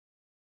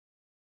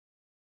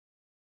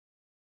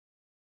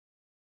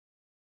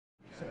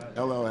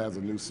LL has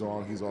a new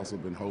song. He's also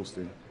been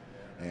hosting,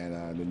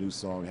 and the new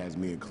song has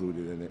me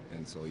included in it,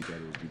 and so he thought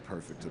it would be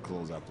perfect to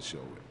close out the show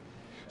with.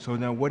 So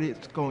now what is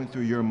going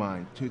through your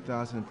mind?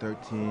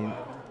 2013,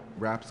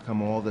 rap's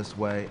come all this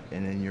way,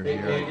 and then you're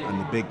here on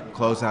the big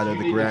closeout of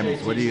the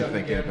Grammys. What are you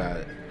thinking about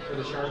it?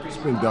 It's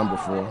been done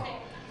before.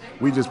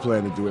 We just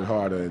plan to do it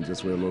harder and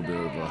just with a little bit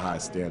of a high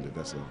standard,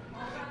 that's all.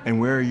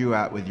 And where are you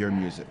at with your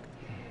music?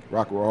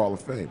 Rock and Roll Hall of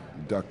Fame,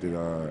 inducted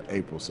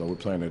April, so we're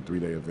planning a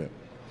 3-day event.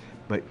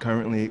 But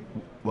currently,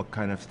 what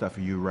kind of stuff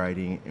are you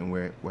writing, and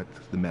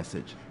what's the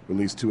message?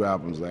 Released 2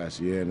 albums last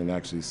year, and then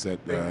actually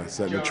set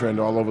the trend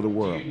all over the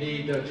world.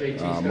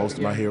 Most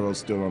of my heroes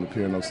still on the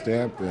P&O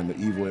stamp, and the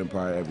Evil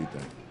Empire,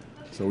 everything.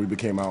 So we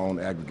became our own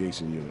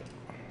aggregation unit.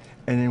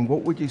 And then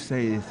what would you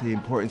say is the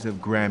importance of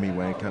Grammy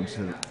when it comes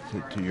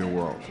to your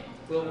world?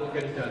 We'll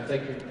get it done.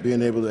 Thank you.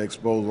 Being able to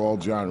expose all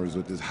genres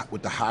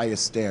with the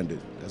highest standard.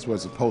 That's what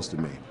it's supposed to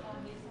mean.